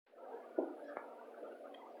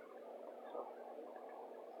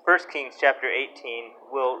1 Kings chapter 18.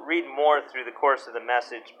 We'll read more through the course of the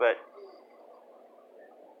message, but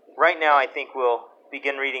right now I think we'll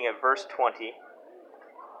begin reading at verse 20.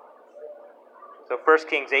 So 1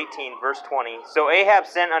 Kings 18, verse 20. So Ahab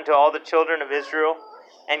sent unto all the children of Israel,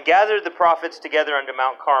 and gathered the prophets together unto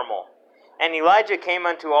Mount Carmel. And Elijah came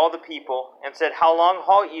unto all the people, and said, How long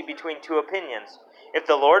halt ye between two opinions? If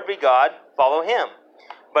the Lord be God, follow him.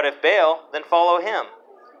 But if Baal, then follow him.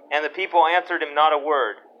 And the people answered him not a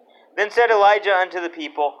word. Then said Elijah unto the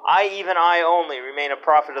people, even I only, remain a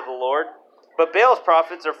prophet of the Lord. But Baal's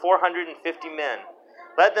prophets are 450 men.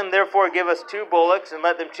 Let them therefore give us 2 bullocks, and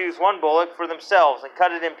let them choose 1 bullock for themselves, and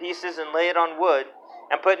cut it in pieces, and lay it on wood,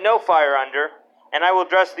 and put no fire under. And I will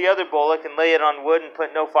dress the other bullock, and lay it on wood, and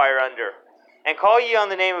put no fire under. And call ye on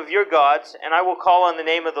the name of your gods, and I will call on the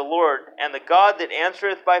name of the Lord. And the God that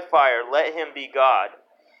answereth by fire, let him be God.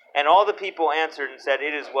 And all the people answered and said,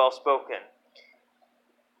 It is well spoken.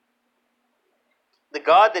 The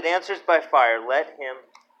God that answers by fire, let him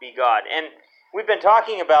be God. And we've been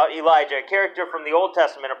talking about Elijah, a character from the Old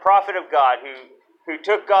Testament, a prophet of God who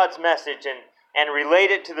took God's message and relayed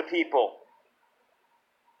it to the people.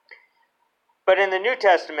 But in the New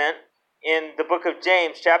Testament, in the book of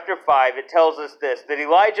James, chapter 5, it tells us this, that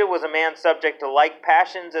Elijah was a man subject to like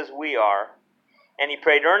passions as we are, and he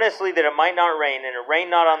prayed earnestly that it might not rain, and it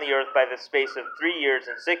rained not on the earth by the space of 3 years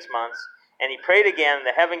and 6 months. And he prayed again, and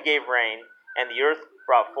the heaven gave rain, and the earth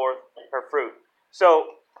brought forth her fruit.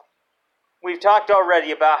 So, we've talked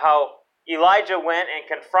already about how Elijah went and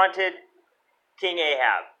confronted King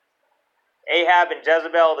Ahab. Ahab and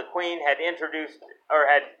Jezebel, the queen, had introduced, or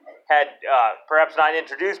had perhaps not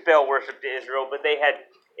introduced Baal worship to Israel, but they had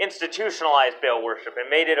institutionalized Baal worship and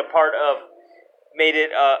made it a part of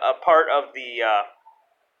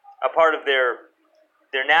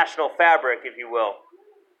their national fabric, if you will.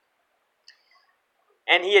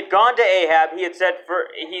 And he had gone to Ahab. He had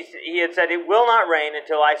said it will not rain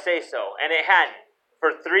until I say so, and it hadn't.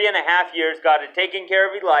 For 3.5 years, God had taken care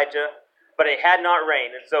of Elijah, but it had not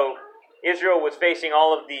rained, and so Israel was facing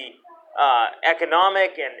all of the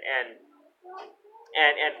economic and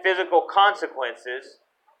physical consequences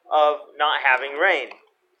of not having rain.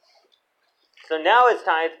 So now it's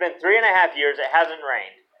time. It's been 3.5 years. It hasn't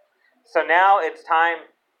rained. So now it's time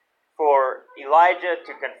for Elijah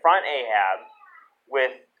to confront Ahab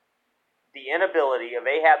with the inability of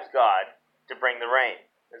Ahab's God to bring the rain.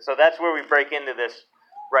 And so that's where we break into this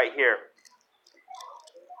right here.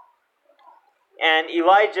 And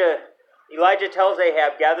Elijah tells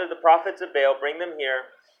Ahab, gather the prophets of Baal, bring them here,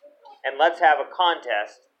 and let's have a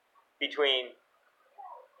contest between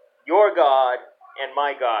your God and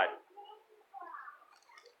my God.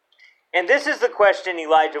 And this is the question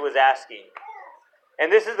Elijah was asking.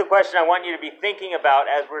 And this is the question I want you to be thinking about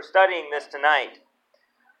as we're studying this tonight.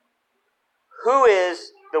 Who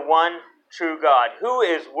is the one true God? Who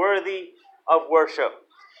is worthy of worship?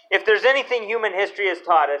 If there's anything human history has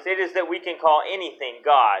taught us, it is that we can call anything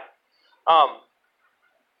God.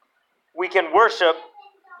 We can worship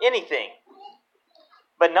anything.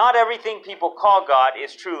 But not everything people call God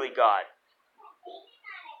is truly God.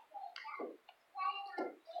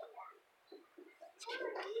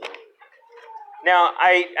 Now,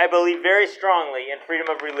 I believe very strongly in freedom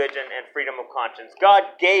of religion and freedom of conscience. God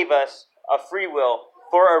gave us a free will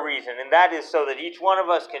for a reason, and that is so that each one of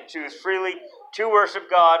us can choose freely to worship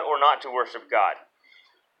God or not to worship God.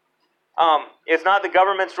 It's not the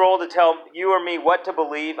government's role to tell you or me what to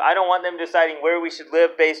believe. I don't want them deciding where we should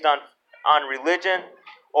live based on religion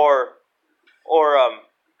or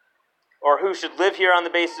who should live here on the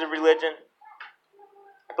basis of religion.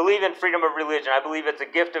 I believe in freedom of religion. I believe it's a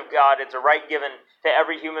gift of God. It's a right given to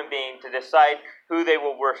every human being to decide who they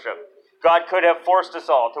will worship. God could have forced us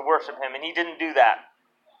all to worship Him, and He didn't do that.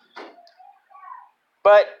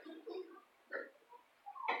 But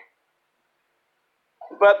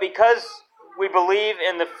because we believe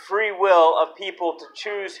in the free will of people to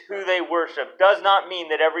choose who they worship, does not mean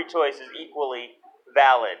that every choice is equally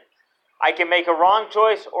valid. I can make a wrong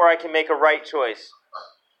choice, or I can make a right choice.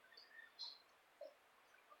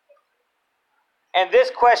 And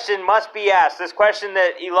this question must be asked. This question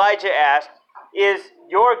that Elijah asked, is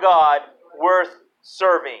your God worth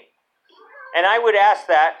serving? And I would ask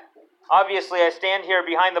that. Obviously, I stand here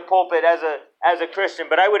behind the pulpit as a Christian,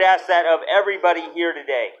 but I would ask that of everybody here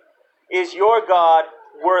today. Is your God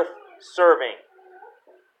worth serving?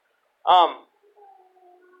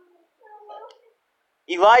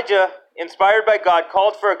 Elijah, inspired by God,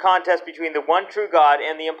 called for a contest between the one true God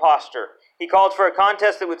and the impostor. He called for a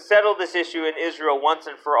contest that would settle this issue in Israel once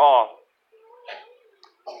and for all.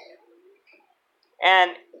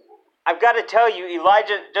 And I've got to tell you,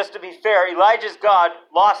 Elijah, just to be fair, Elijah's God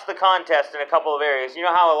lost the contest in a couple of areas. You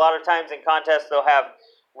know how a lot of times in contests they'll have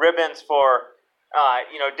ribbons for,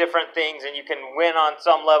 different things, and you can win on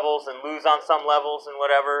some levels and lose on some levels and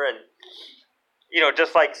whatever. And,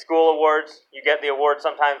 just like school awards, you get the award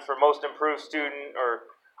sometimes for most improved student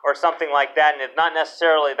or something like that, and it's not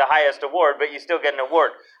necessarily the highest award, but you still get an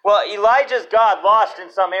award. Well, Elijah's God lost in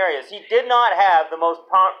some areas. He did not have the most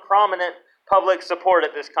prominent public support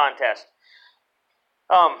at this contest.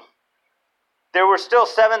 There were still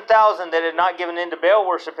 7,000 that had not given in to Baal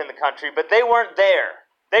worship in the country, but they weren't there.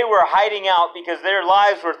 They were hiding out because their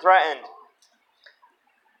lives were threatened.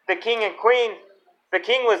 The king and queen, the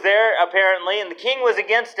king was there apparently, and the king was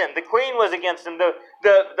against him. The queen was against him.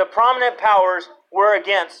 The prominent powers were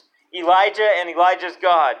against Elijah and Elijah's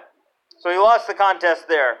God. So he lost the contest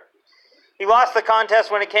there. He lost the contest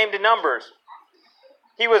when it came to numbers.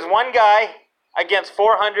 He was one guy against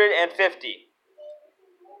 450.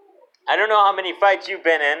 I don't know how many fights you've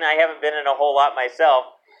been in. I haven't been in a whole lot myself.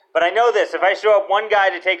 But I know this. If I show up one guy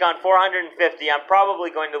to take on 450, I'm probably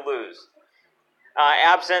going to lose.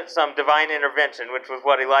 Absent some divine intervention, which was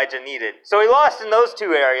what Elijah needed. So he lost in those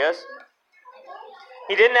two areas.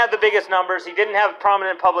 He didn't have the biggest numbers. He didn't have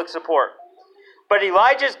prominent public support. But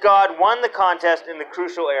Elijah's God won the contest in the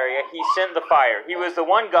crucial area. He sent the fire. He was the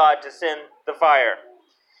one God to send the fire.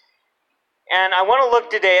 And I want to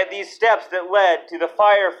look today at these steps that led to the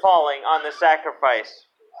fire falling on the sacrifice.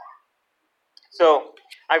 So,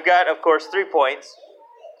 I've got, of course, 3 points.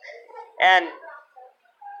 And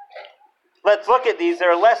let's look at these.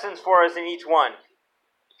 There are lessons for us in each one.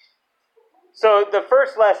 So, the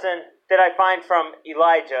first lesson that I find from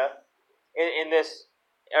Elijah in this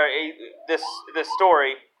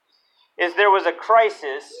story is there was a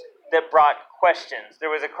crisis that brought questions. There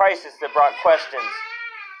was a crisis that brought questions.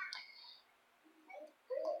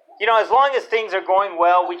 As long as things are going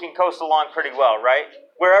well, we can coast along pretty well, right?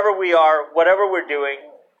 Wherever we are, whatever we're doing,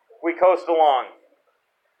 we coast along.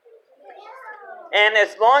 And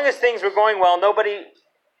as long as things were going well,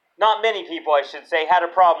 not many people, I should say, had a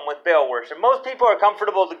problem with Baal worship. Most people are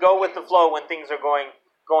comfortable to go with the flow when things are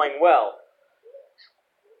going well.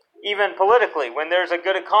 Even politically, when there's a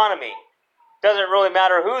good economy. Doesn't really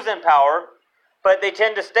matter who's in power, but they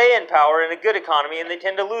tend to stay in power in a good economy, and they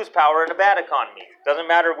tend to lose power in a bad economy. Doesn't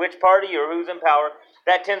matter which party or who's in power,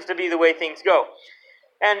 that tends to be the way things go.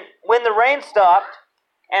 And when the rain stopped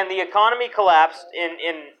and the economy collapsed in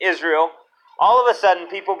Israel, all of a sudden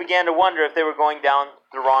people began to wonder if they were going down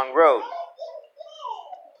the wrong road.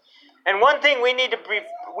 And one thing we need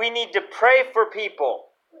to pray for people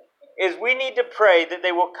is we need to pray that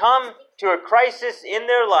they will come to a crisis in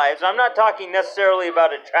their lives. I'm not talking necessarily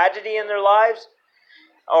about a tragedy in their lives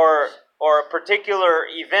or a particular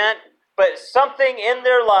event, but something in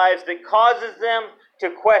their lives that causes them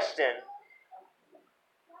to question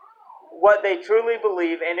what they truly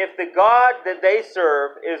believe and if the God that they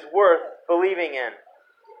serve is worth believing in.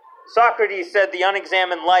 Socrates said the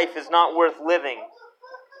unexamined life is not worth living.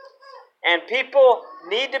 And we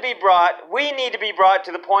need to be brought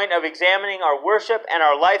to the point of examining our worship and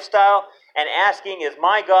our lifestyle and asking, is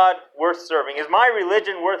my God worth serving? Is my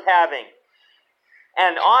religion worth having?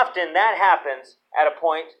 And often that happens at a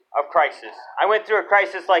point of crisis. I went through a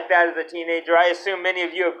crisis like that as a teenager. I assume many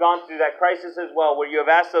of you have gone through that crisis as well, where you have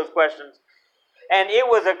asked those questions. And it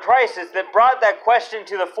was a crisis that brought that question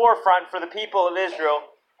to the forefront for the people of Israel.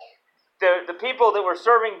 The people that were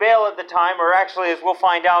serving Baal at the time are actually, as we'll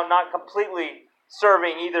find out, not completely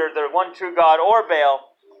serving either the one true God or Baal.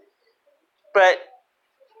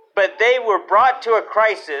 But they were brought to a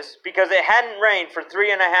crisis because it hadn't rained for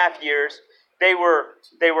 3.5 years. They were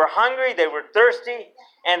hungry, they were thirsty,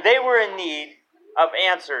 and they were in need of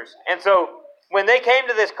answers. And so when they came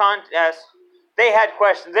to this contest, they had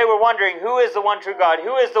questions. They were wondering, who is the one true God?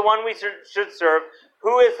 Who is the one we should serve?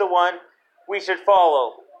 Who is the one we should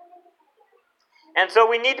follow? And so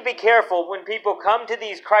we need to be careful when people come to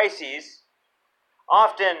these crises.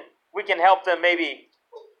 Often we can help them maybe,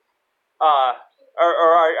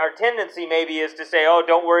 our tendency maybe is to say, oh,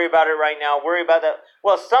 don't worry about it right now, worry about that.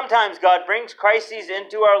 Well, sometimes God brings crises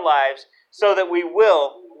into our lives so that we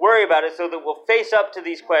will worry about it, so that we'll face up to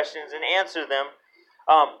these questions and answer them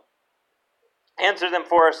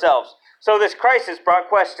for ourselves. So this crisis brought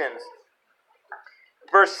questions.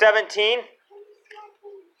 Verse 17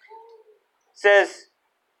 says,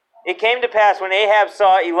 it came to pass when Ahab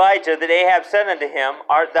saw Elijah that Ahab said unto him,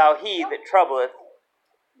 art thou he that troubleth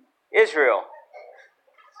Israel?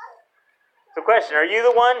 So question, are you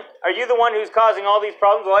the one who's causing all these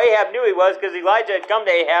problems? Well, Ahab knew he was, because Elijah had come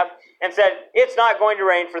to Ahab and said, it's not going to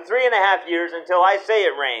rain for 3.5 years until I say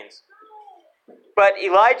it rains. But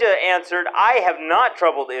Elijah answered, I have not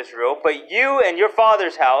troubled Israel, but you and your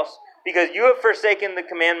father's house, because you have forsaken the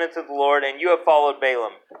commandments of the Lord, and you have followed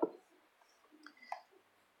Balaam.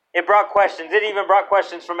 It brought questions. It even brought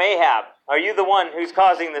questions from Ahab. Are you the one who's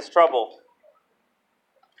causing this trouble?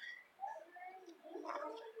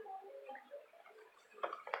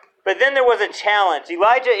 But then there was a challenge.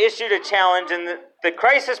 Elijah issued a challenge, and the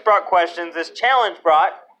crisis brought questions. This challenge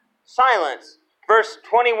brought silence. Verse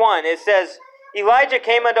 21, it says, Elijah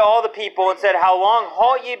came unto all the people and said, How long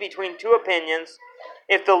halt ye between two opinions?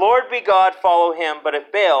 If the Lord be God, follow him, but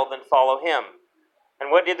if Baal, then follow him.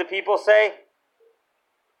 And what did the people say?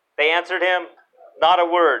 They answered him, not a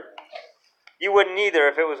word. You wouldn't either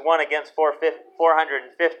if it was 1 against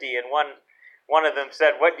 450, and one of them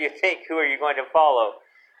said, What do you think? Who are you going to follow?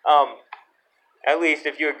 At least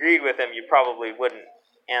if you agreed with him, you probably wouldn't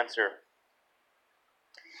answer.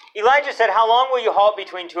 Elijah said, How long will you halt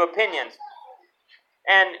between two opinions?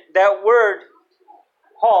 And that word,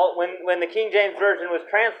 halt, when the King James Version was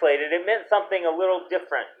translated, it meant something a little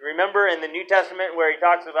different. Remember in the New Testament where he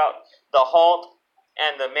talks about the halt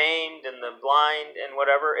and the maimed and the blind and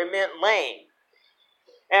whatever? It meant lame.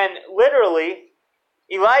 And literally,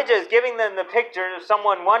 Elijah is giving them the picture of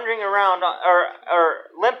someone wandering around or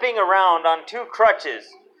limping around on two crutches.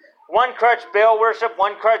 One crutch, Baal worship,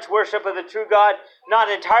 one crutch, worship of the true God, not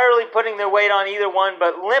entirely putting their weight on either one,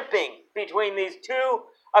 but limping between these two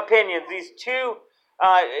opinions. These two,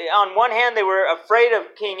 on one hand, they were afraid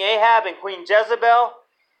of King Ahab and Queen Jezebel,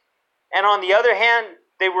 and on the other hand,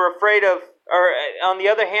 they were afraid of, or on the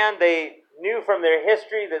other hand, they knew from their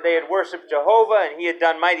history that they had worshipped Jehovah and he had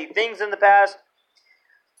done mighty things in the past.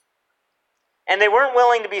 And they weren't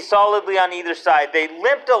willing to be solidly on either side. They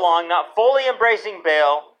limped along, not fully embracing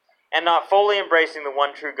Baal and not fully embracing the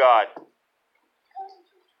one true God.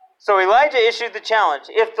 So Elijah issued the challenge.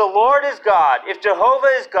 If the Lord is God, if Jehovah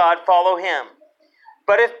is God, follow him.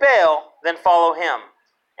 But if Baal, then follow him.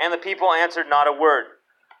 And the people answered not a word.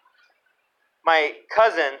 My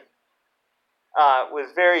cousin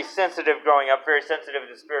was very sensitive growing up, very sensitive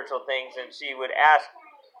to spiritual things, and she would ask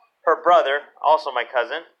her brother, also my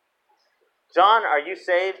cousin, John, are you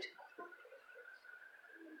saved?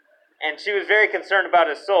 And she was very concerned about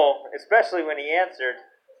his soul, especially when he answered,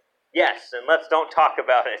 yes, and let's don't talk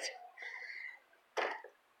about it.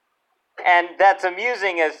 And that's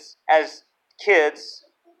amusing as kids,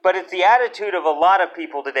 but it's the attitude of a lot of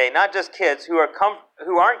people today, not just kids, who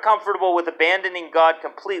aren't comfortable with abandoning God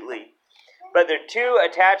completely, but they're too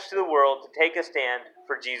attached to the world to take a stand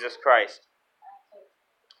for Jesus Christ,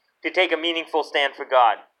 to take a meaningful stand for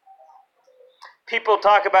God. People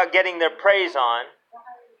talk about getting their praise on,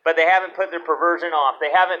 but they haven't put their perversion off.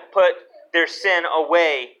 They haven't put their sin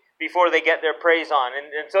away before they get their praise on.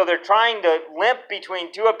 And so they're trying to limp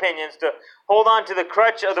between two opinions, to hold on to the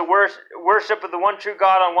crutch of the worship of the one true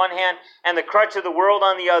God on one hand and the crutch of the world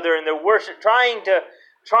on the other. And they're trying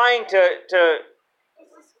to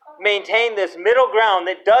maintain this middle ground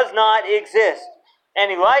that does not exist.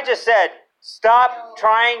 And Elijah said, stop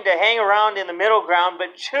trying to hang around in the middle ground,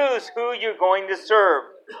 but choose who you're going to serve.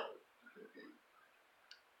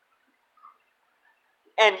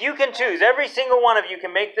 And you can choose. Every single one of you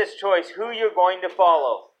can make this choice who you're going to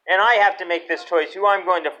follow. And I have to make this choice who I'm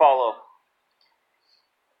going to follow.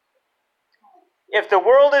 If the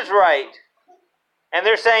world is right, and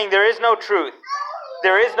they're saying there is no truth,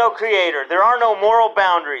 there is no creator, there are no moral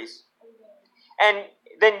boundaries, and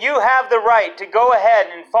then you have the right to go ahead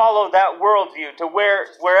and follow that worldview to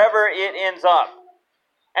wherever it ends up.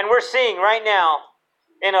 And we're seeing right now,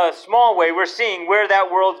 in a small way, we're seeing where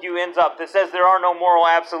that worldview ends up that says there are no moral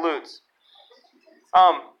absolutes.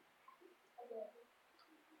 And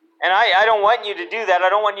I don't want you to do that. I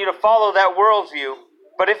don't want you to follow that worldview.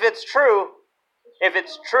 But if it's true,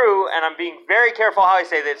 and I'm being very careful how I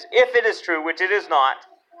say this, if it is true, which it is not,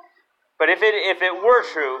 but if it were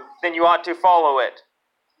true, then you ought to follow it.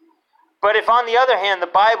 But if on the other hand the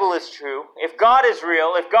Bible is true, if God is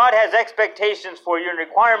real, if God has expectations for you and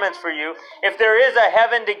requirements for you, if there is a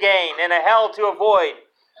heaven to gain and a hell to avoid,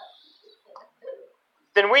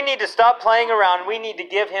 then we need to stop playing around. We need to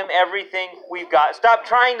give him everything we've got. Stop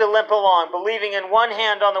trying to limp along, believing in one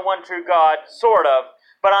hand on the one true God, sort of,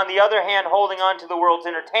 but on the other hand holding on to the world's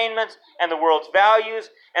entertainments and the world's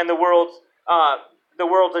values and the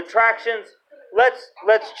world's attractions.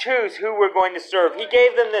 Let's choose who we're going to serve. He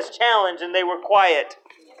gave them this challenge and they were quiet.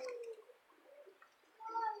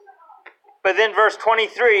 But then verse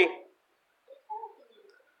 23,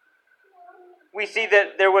 we see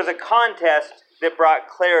that there was a contest that brought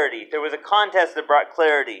clarity. There was a contest that brought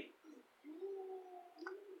clarity.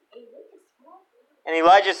 And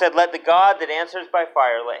Elijah said, let the God that answers by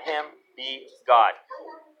fire, let him be God.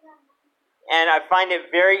 And I find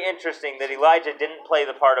it very interesting that Elijah didn't play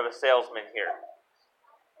the part of a salesman here.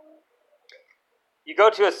 You go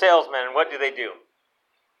to a salesman, and what do? You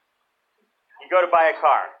go to buy a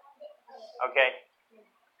car. Okay?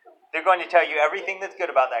 They're going to tell you everything that's good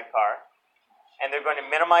about that car, and they're going to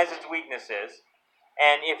minimize its weaknesses.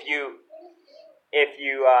 And if you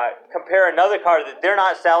compare another car that they're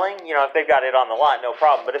not selling, if they've got it on the lot, no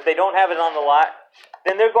problem. But if they don't have it on the lot,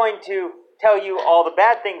 then they're going to tell you all the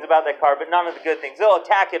bad things about that car, but none of the good things. They'll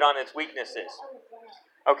attack it on its weaknesses.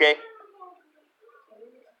 Okay?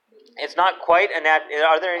 It's not quite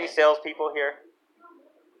are there any salespeople here?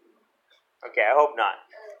 Okay, I hope not.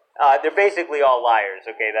 They're basically all liars.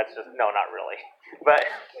 Okay, that's just, no, not really. But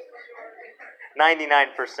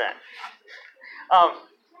 99%.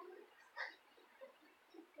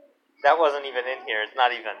 That wasn't even in here. It's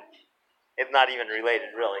not even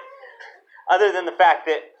related, really. Other than the fact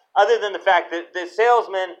that the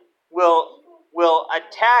salesman will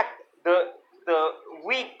attack the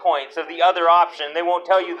weak points of the other option. They won't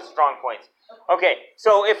tell you the strong points. Okay,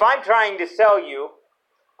 so if I'm trying to sell you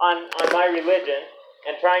on my religion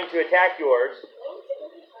and trying to attack yours,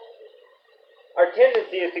 our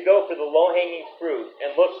tendency is to go for the low-hanging fruit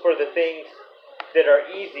and look for the things that are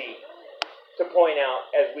easy to point out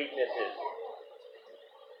as weaknesses.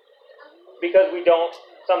 Because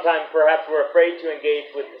sometimes perhaps we're afraid to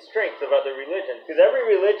engage with the strengths of other religions. Because every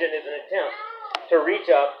religion is an attempt to reach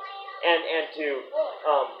up and to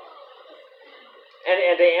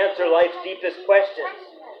answer life's deepest questions.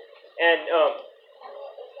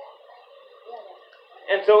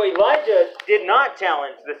 And so Elijah did not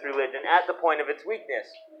challenge this religion at the point of its weakness.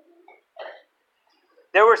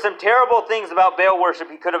 There were some terrible things about Baal worship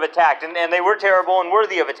he could have attacked, and they were terrible and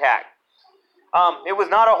worthy of attack. It was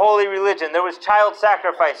not a holy religion. There was child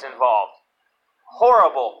sacrifice involved.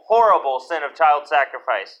 Horrible, horrible sin of child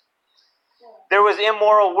sacrifice. There was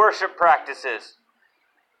immoral worship practices.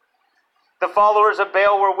 The followers of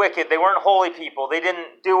Baal were wicked. They weren't holy people. They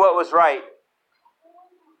didn't do what was right.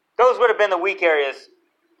 Those would have been the weak areas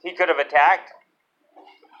he could have attacked.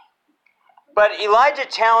 But Elijah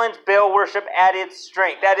challenged Baal worship at its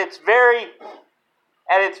strength, at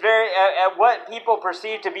what people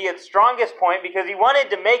perceived to be its strongest point, because he wanted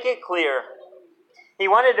to make it clear. He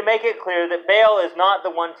wanted to make it clear that Baal is not the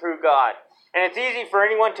one true God. And it's easy for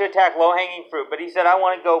anyone to attack low-hanging fruit, but he said, I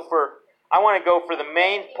want to go for the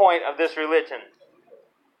main point of this religion.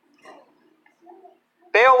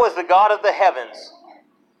 Baal was the god of the heavens,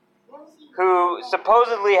 who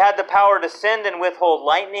supposedly had the power to send and withhold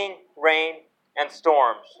lightning, rain, and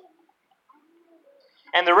storms.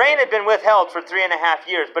 And the rain had been withheld for 3.5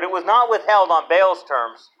 years, but it was not withheld on Baal's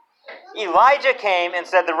terms. Elijah came and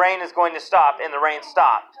said the rain is going to stop, and the rain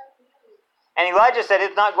stopped. And Elijah said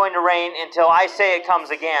it's not going to rain until I say it comes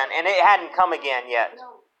again, and it hadn't come again yet.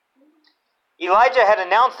 Elijah had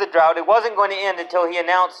announced the drought. It wasn't going to end until he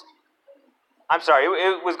announced,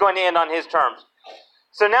 it was going to end on his terms.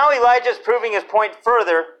 So now Elijah's proving his point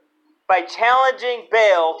further by challenging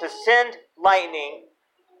Baal to send lightning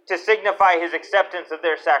to signify his acceptance of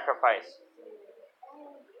their sacrifice.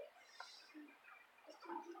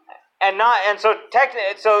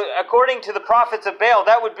 So according to the prophets of Baal,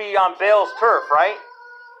 that would be on Baal's turf, right?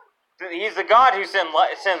 He's the God who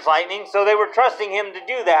sends lightning, so they were trusting him to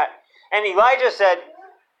do that. And Elijah said,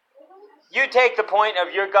 you take the point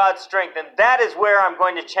of your God's strength, and that is where I'm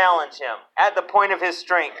going to challenge him, at the point of his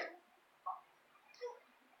strength.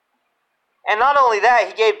 And not only that,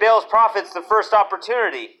 he gave Baal's prophets the first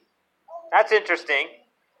opportunity. That's interesting.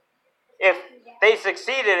 If they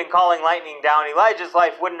succeeded in calling lightning down, Elijah's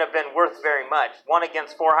life wouldn't have been worth very much. 1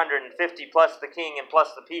 against 450 plus the king and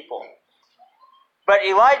plus the people. But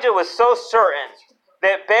Elijah was so certain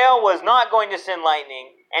that Baal was not going to send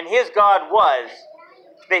lightning, and his God was,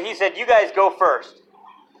 that he said, you guys go first.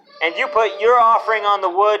 And you put your offering on the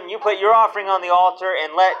wood, and you put your offering on the altar,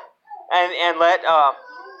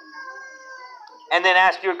 and then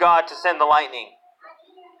ask your God to send the lightning.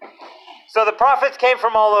 So the prophets came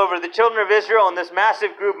from all over. The children of Israel and this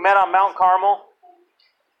massive group met on Mount Carmel.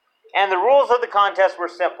 And the rules of the contest were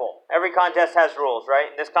simple. Every contest has rules,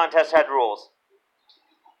 right? This contest had rules.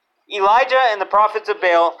 Elijah and the prophets of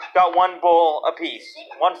Baal got one bull apiece.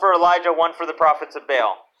 One for Elijah, one for the prophets of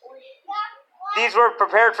Baal. These were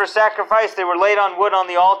prepared for sacrifice. They were laid on wood on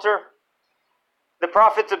the altar. The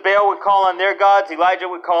prophets of Baal would call on their gods. Elijah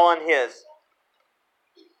would call on his.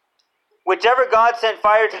 Whichever God sent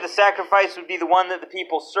fire to the sacrifice would be the one that the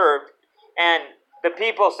people served. And the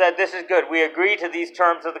people said, this is good. We agree to these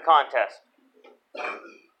terms of the contest.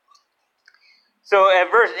 So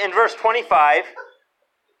in verse 25,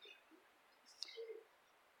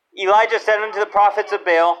 Elijah said unto the prophets of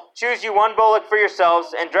Baal, Choose you one bullock for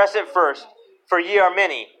yourselves, and dress it first, for ye are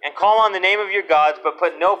many, and call on the name of your gods, but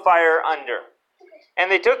put no fire under.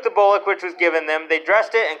 And they took the bullock which was given them, they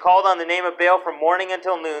dressed it, and called on the name of Baal from morning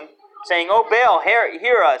until noon, saying, O Baal,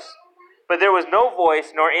 hear us. But there was no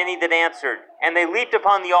voice, nor any that answered. And they leaped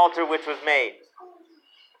upon the altar which was made.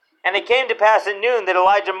 And it came to pass at noon that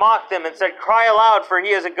Elijah mocked them, and said, Cry aloud, for he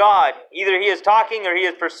is a god. Either he is talking, or he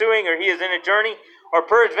is pursuing, or he is in a journey, or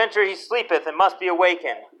peradventure he sleepeth, and must be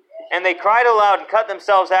awakened. And they cried aloud, and cut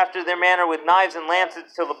themselves after their manner with knives and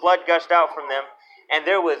lancets, till the blood gushed out from them. And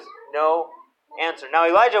there was no answer. Now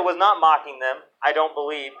Elijah was not mocking them, I don't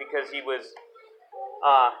believe, because he was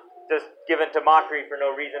just given to mockery for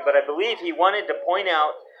no reason. But I believe he wanted to point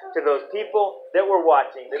out to those people that were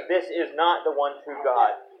watching that this is not the one true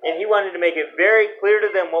God. And he wanted to make it very clear to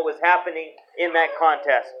them what was happening in that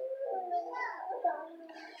contest.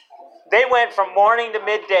 They went from morning to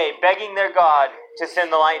midday begging their God to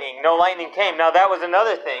send the lightning. No lightning came. Now that was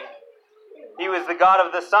another thing. He was the God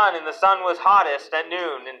of the sun, and the sun was hottest at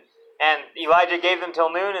noon. And Elijah gave them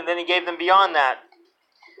till noon, and then he gave them beyond that.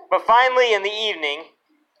 But finally in the evening,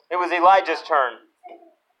 it was Elijah's turn.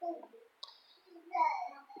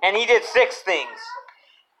 And he did 6 things.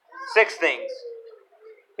 6 things.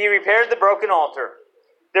 He repaired the broken altar.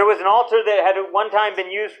 There was an altar that had at one time been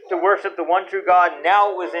used to worship the one true God, and now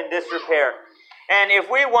it was in disrepair. And if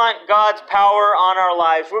we want God's power on our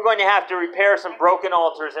lives, we're going to have to repair some broken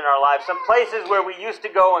altars in our lives, some places where we used to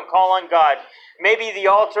go and call on God. Maybe the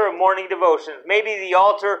altar of morning devotions, maybe the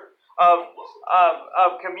altar of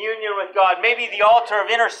communion with God, maybe the altar of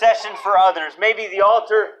intercession for others, maybe the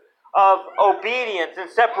altar of obedience and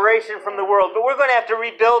separation from the world. But we're going to have to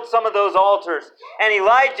rebuild some of those altars. And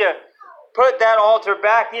Elijah put that altar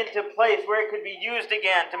back into place where it could be used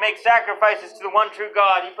again to make sacrifices to the one true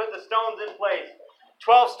God. He put the stones in place,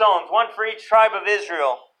 12 stones, one for each tribe of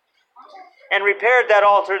Israel, and repaired that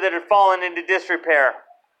altar that had fallen into disrepair.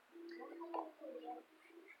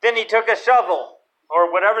 Then he took a shovel, or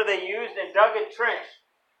whatever they used, and dug a trench,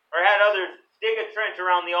 or had others dig a trench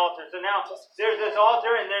around the altar. So now there's this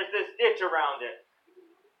altar and there's this ditch around it.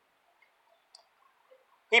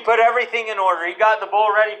 He put everything in order. He got the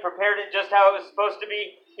bull ready, prepared it just how it was supposed to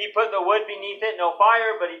be. He put the wood beneath it, no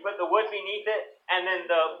fire, but he put the wood beneath it, and then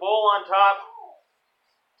the bull on top.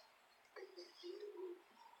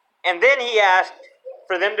 And then he asked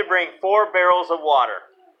for them to bring 4 barrels of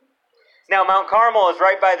water. Now Mount Carmel is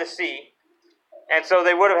right by the sea, and so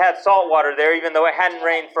they would have had salt water there, even though it hadn't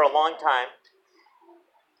rained for a long time.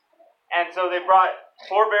 And so they brought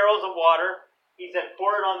 4 barrels of water. He said,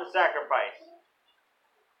 pour it on the sacrifice.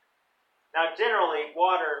 Now, generally,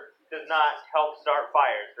 water does not help start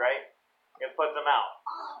fires, right? It puts them out.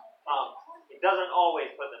 It doesn't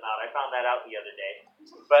always put them out. I found that out the other day.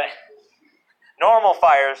 But normal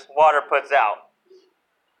fires, water puts out.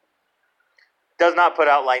 Does not put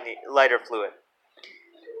out lighter fluid.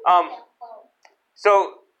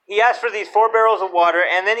 So he asked for these 4 barrels of water,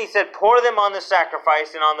 and then he said, pour them on the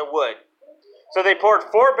sacrifice and on the wood. So they poured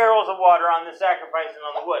 4 barrels of water on the sacrifice and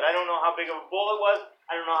on the wood. I don't know how big of a bowl it was.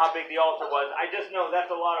 I don't know how big the altar was. I just know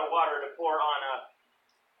that's a lot of water to pour on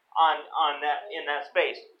that in that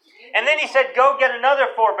space. And then he said, go get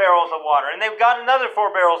another 4 barrels of water. And they've got another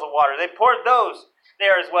 4 barrels of water. They poured those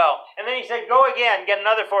there as well. And then he said, go again, get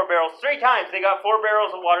another 4 barrels. 3 times they got 4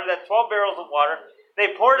 barrels of water. That's 12 barrels of water.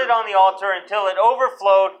 They poured it on the altar until it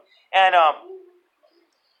overflowed and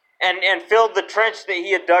filled the trench that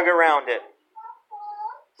he had dug around it.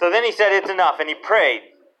 So then he said, it's enough, and he prayed.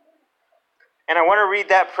 And I want to read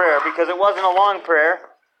that prayer because it wasn't a long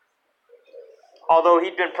prayer, although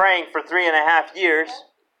he'd been praying for 3.5 years.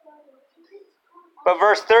 But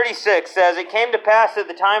verse 36 says, it came to pass at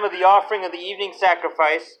the time of the offering of the evening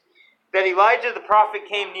sacrifice that Elijah the prophet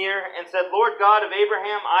came near and said, Lord God of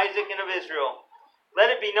Abraham, Isaac, and of Israel, let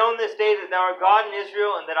it be known this day that thou art God in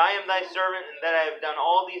Israel, and that I am thy servant, and that I have done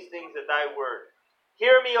all these things at thy word.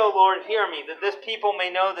 Hear me, O Lord, hear me, that this people may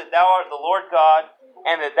know that thou art the Lord God,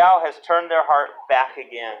 and that thou hast turned their heart back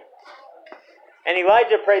again. And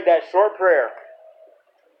Elijah prayed that short prayer.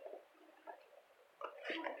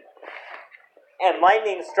 And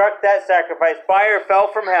lightning struck that sacrifice. Fire fell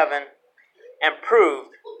from heaven and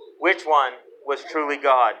proved which one was truly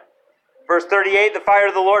God. Verse 38, the fire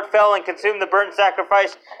of the Lord fell and consumed the burnt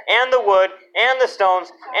sacrifice and the wood and the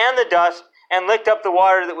stones and the dust and licked up the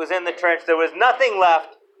water that was in the trench. There was nothing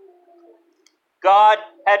left. God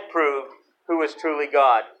had proved who was truly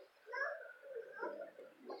God.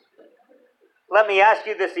 Let me ask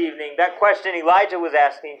you this evening, that question Elijah was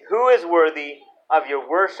asking, who is worthy of your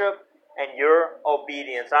worship and your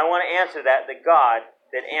obedience. I want to answer that, the God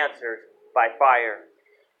that answers by fire.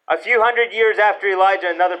 A few hundred years after Elijah,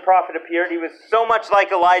 another prophet appeared. He was so much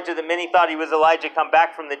like Elijah that many thought he was Elijah come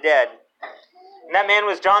back from the dead. And that man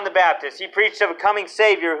was John the Baptist. He preached of a coming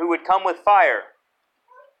Savior who would come with fire.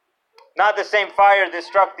 Not the same fire that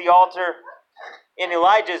struck the altar in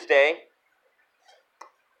Elijah's day,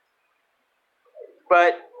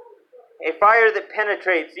 but a fire that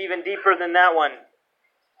penetrates even deeper than that one.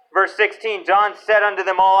 Verse 16, John said unto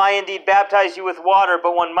them all, I indeed baptize you with water,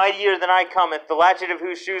 but one mightier than I cometh, the latchet of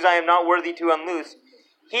whose shoes I am not worthy to unloose.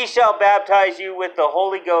 He shall baptize you with the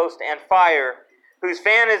Holy Ghost and fire, whose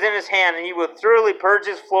fan is in his hand, and he will thoroughly purge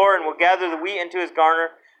his floor, and will gather the wheat into his garner,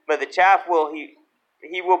 but the chaff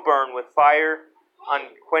he will burn with fire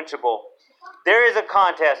unquenchable. There is a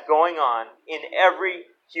contest going on in every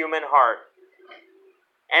human heart.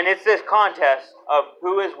 And it's this contest of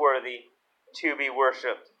who is worthy to be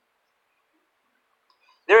worshipped.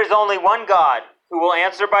 There is only one God who will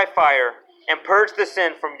answer by fire and purge the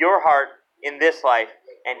sin from your heart in this life,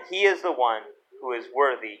 and He is the one who is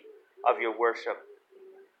worthy of your worship.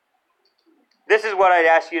 This is what I'd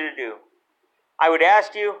ask you to do. I would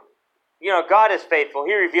ask you, God is faithful.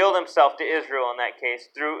 He revealed Himself to Israel in that case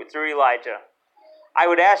through Elijah. I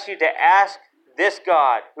would ask you to ask this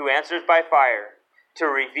God who answers by fire to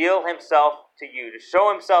reveal Himself to you, to show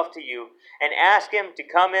Himself to you, and ask Him to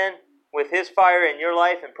come in with His fire in your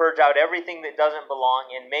life and purge out everything that doesn't belong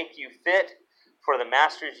and make you fit for the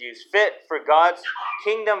Master's use, fit for God's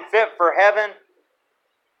kingdom, fit for heaven,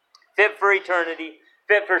 fit for eternity,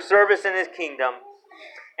 fit for service in His kingdom.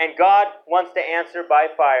 And God wants to answer by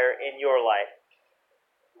fire in your life.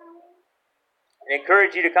 I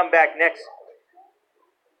encourage you to come back next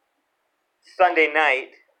Sunday night,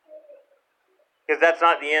 because that's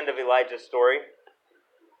not the end of Elijah's story.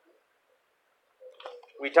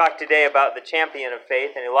 We talked today about the champion of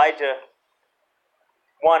faith, and Elijah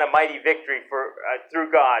won a mighty victory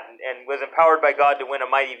through God, and was empowered by God to win a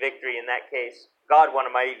mighty victory in that case. God won a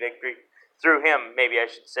mighty victory through him, maybe I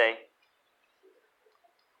should say.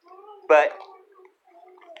 But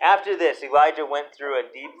after this, Elijah went through a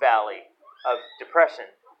deep valley of depression,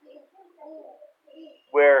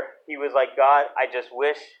 where he was like, God, I just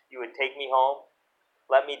wish you would take me home.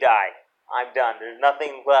 Let me die. I'm done. There's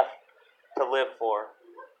nothing left to live for.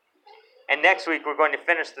 And next week, we're going to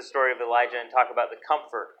finish the story of Elijah and talk about the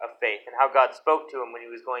comfort of faith and how God spoke to him when he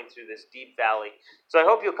was going through this deep valley. So I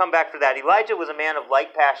hope you'll come back for that. Elijah was a man of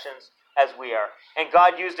like passions as we are. And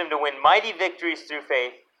God used him to win mighty victories through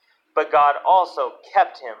faith, but God also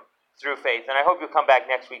kept him through faith. And I hope you'll come back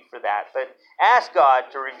next week for that. But ask God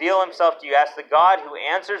to reveal Himself to you. Ask the God who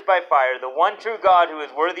answers by fire, the one true God who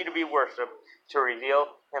is worthy to be worshipped, to reveal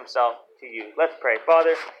Himself to you. Let's pray.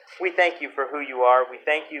 Father, we thank You for who You are. We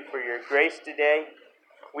thank You for Your grace today.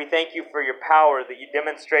 We thank You for Your power that You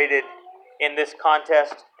demonstrated in this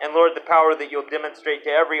contest. And Lord, the power that You'll demonstrate to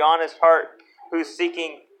every honest heart who's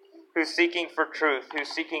seeking for truth, who's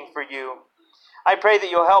seeking for You. I pray that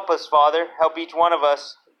You'll help us, Father. Help each one of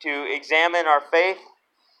us to examine our faith,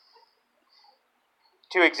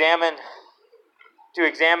 to examine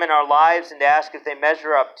our lives, and to ask if they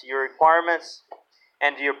measure up to Your requirements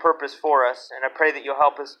and to Your purpose for us. And I pray that You'll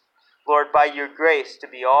help us, Lord, by Your grace to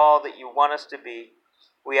be all that You want us to be.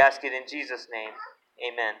 We ask it in Jesus' name.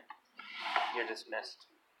 Amen. You're dismissed.